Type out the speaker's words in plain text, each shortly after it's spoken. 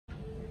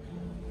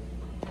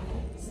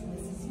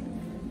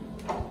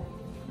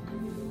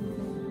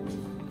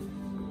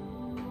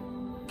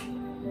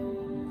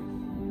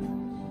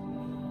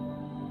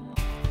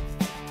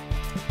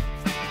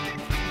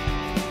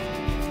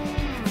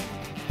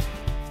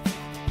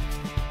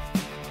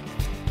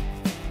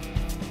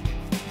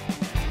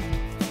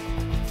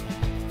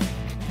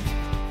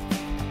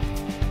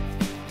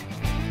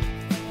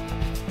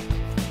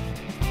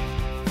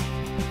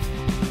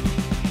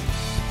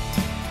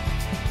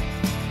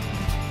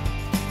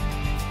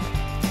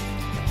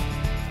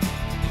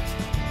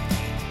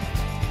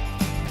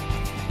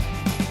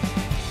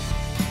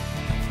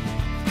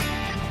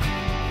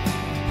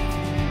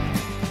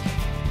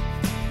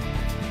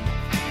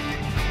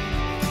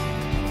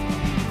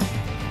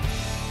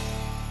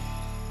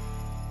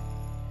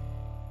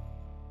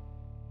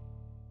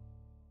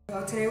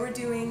So today we're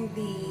doing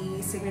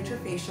the signature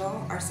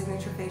facial. Our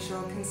signature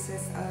facial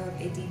consists of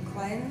a deep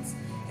cleanse.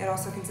 It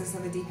also consists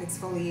of a deep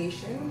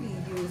exfoliation.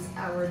 We use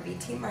our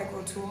Beauty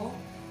micro tool,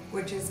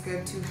 which is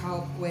good to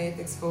help with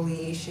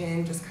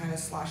exfoliation, just kind of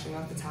sloshing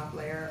off the top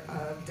layer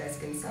of dead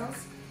skin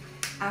cells.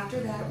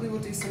 After that, we will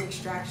do some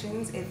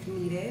extractions if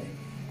needed.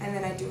 And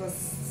then I do a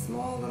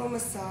small little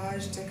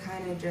massage to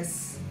kind of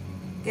just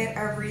get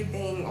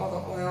everything,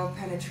 all the oil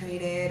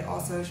penetrated.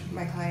 Also,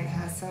 my client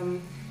has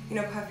some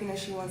puffiness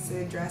she wants to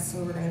address,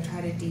 so we're going to try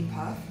to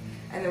depuff.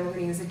 And then we're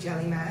going to use a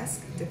jelly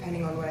mask.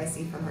 Depending on what I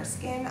see from her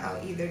skin, I'll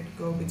either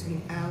go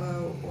between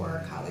aloe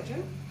or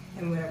collagen,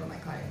 and whatever my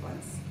client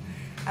wants.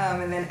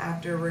 And then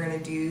after, we're going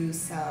to do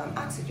some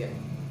oxygen.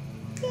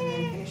 And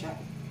then finish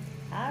up.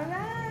 All right.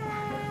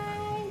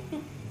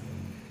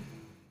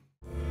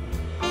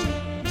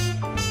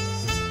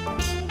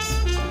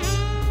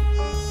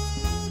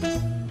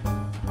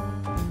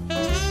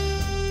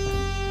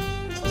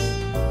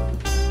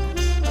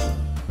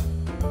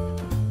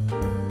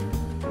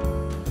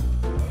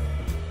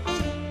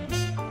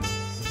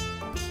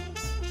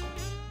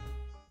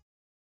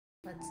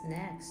 What's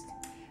next?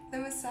 The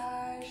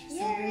massage. Yay!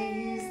 So we're going to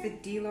use the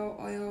D-Lo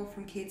oil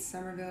from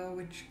Somerville,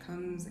 which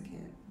comes, let me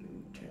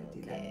try to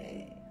do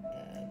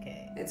that.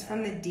 Okay. It's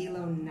from the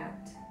D-Lo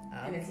nut,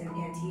 and it's an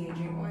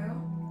anti-aging oil.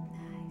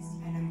 Nice.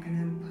 And I'm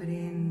going to put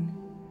in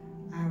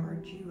our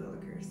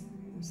Jewelers.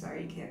 I'm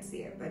sorry you can't see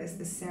it, but it's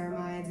the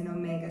ceramides and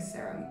omega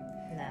serum.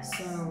 Nice.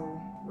 So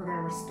we're going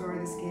to restore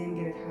the skin,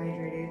 get it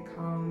hydrated,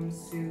 calm,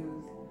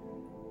 soothe.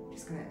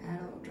 Just going to add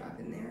a little drop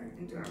in there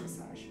and do our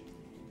massage.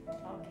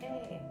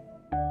 Okay.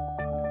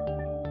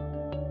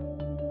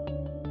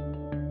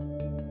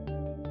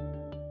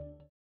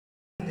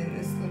 And then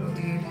this little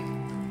dude,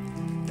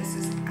 this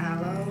is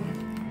aloe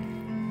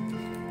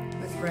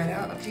with red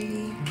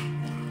algae,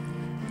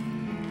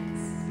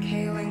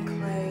 kale and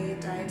clay,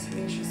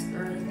 diatomaceous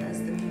earth as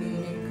the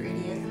main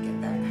ingredient.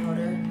 Get that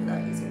powder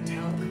without using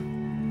talc.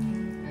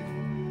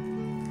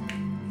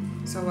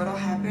 So what'll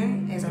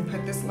happen is I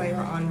put this layer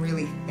on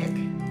really thick.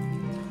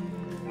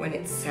 When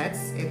it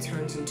sets, it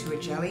turns into a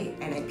jelly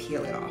and I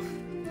peel it off.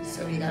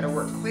 So you gotta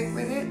work quick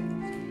with it.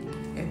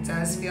 It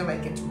does feel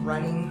like it's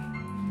running,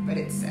 but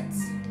it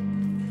sets. So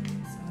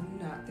I'm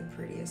not the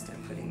prettiest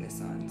at putting this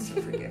on, so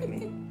forgive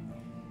me.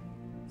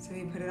 So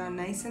you put it on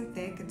nice and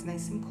thick. It's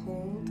nice and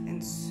cold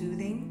and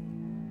soothing.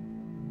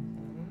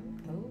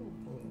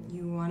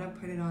 You wanna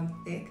put it on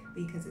thick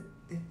because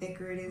the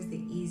thicker it is,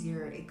 the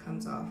easier it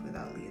comes off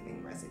without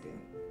leaving residue.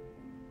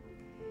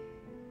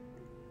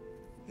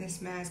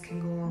 This mask can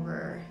go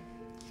over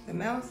the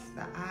mouth,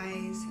 the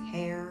eyes,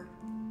 hair.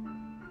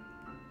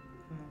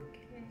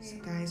 Okay. So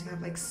guys who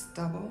have like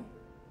stubble,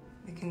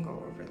 it can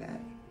go over that.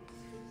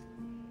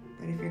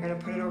 But if you're gonna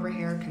put it over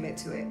hair, commit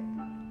to it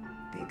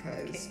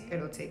because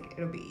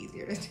it'll be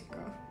easier to take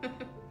off.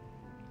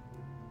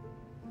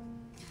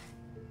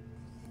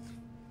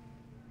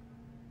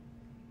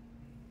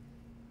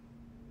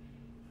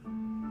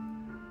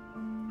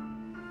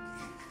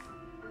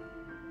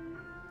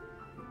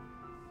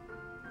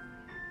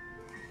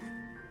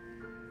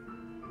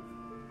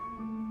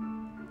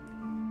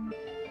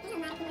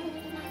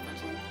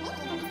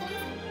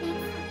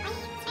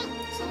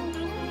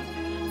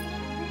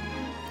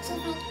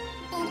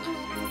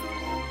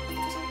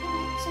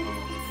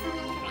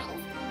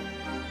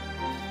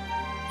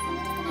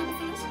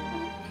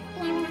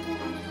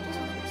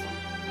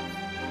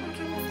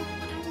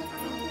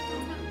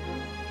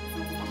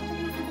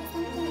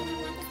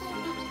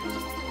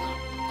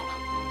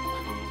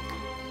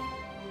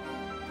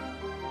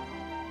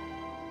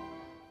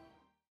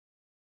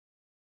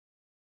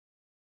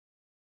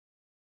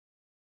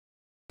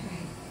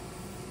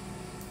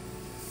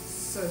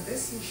 So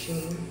this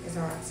machine is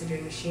our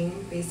oxygen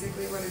machine.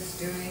 Basically what it's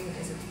doing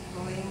is it's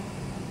pulling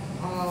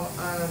all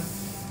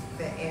of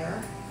the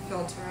air,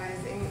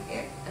 filterizing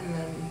it, and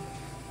then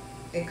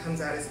it comes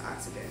out as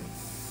oxygen.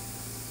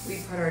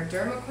 We put our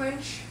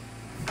DermaQuench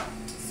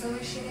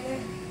solution in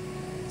it.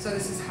 So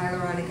this is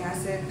hyaluronic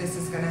acid. This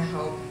is gonna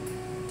help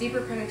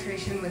deeper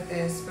penetration with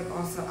this, but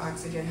also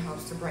oxygen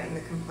helps to brighten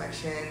the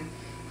complexion,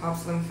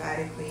 helps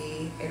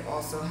lymphatically. It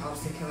also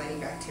helps to kill any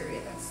bacteria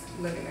that's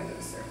living under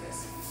the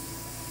surface.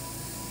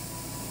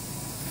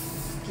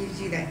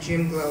 Gives you that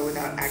gym glow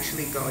without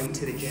actually going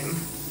to the gym.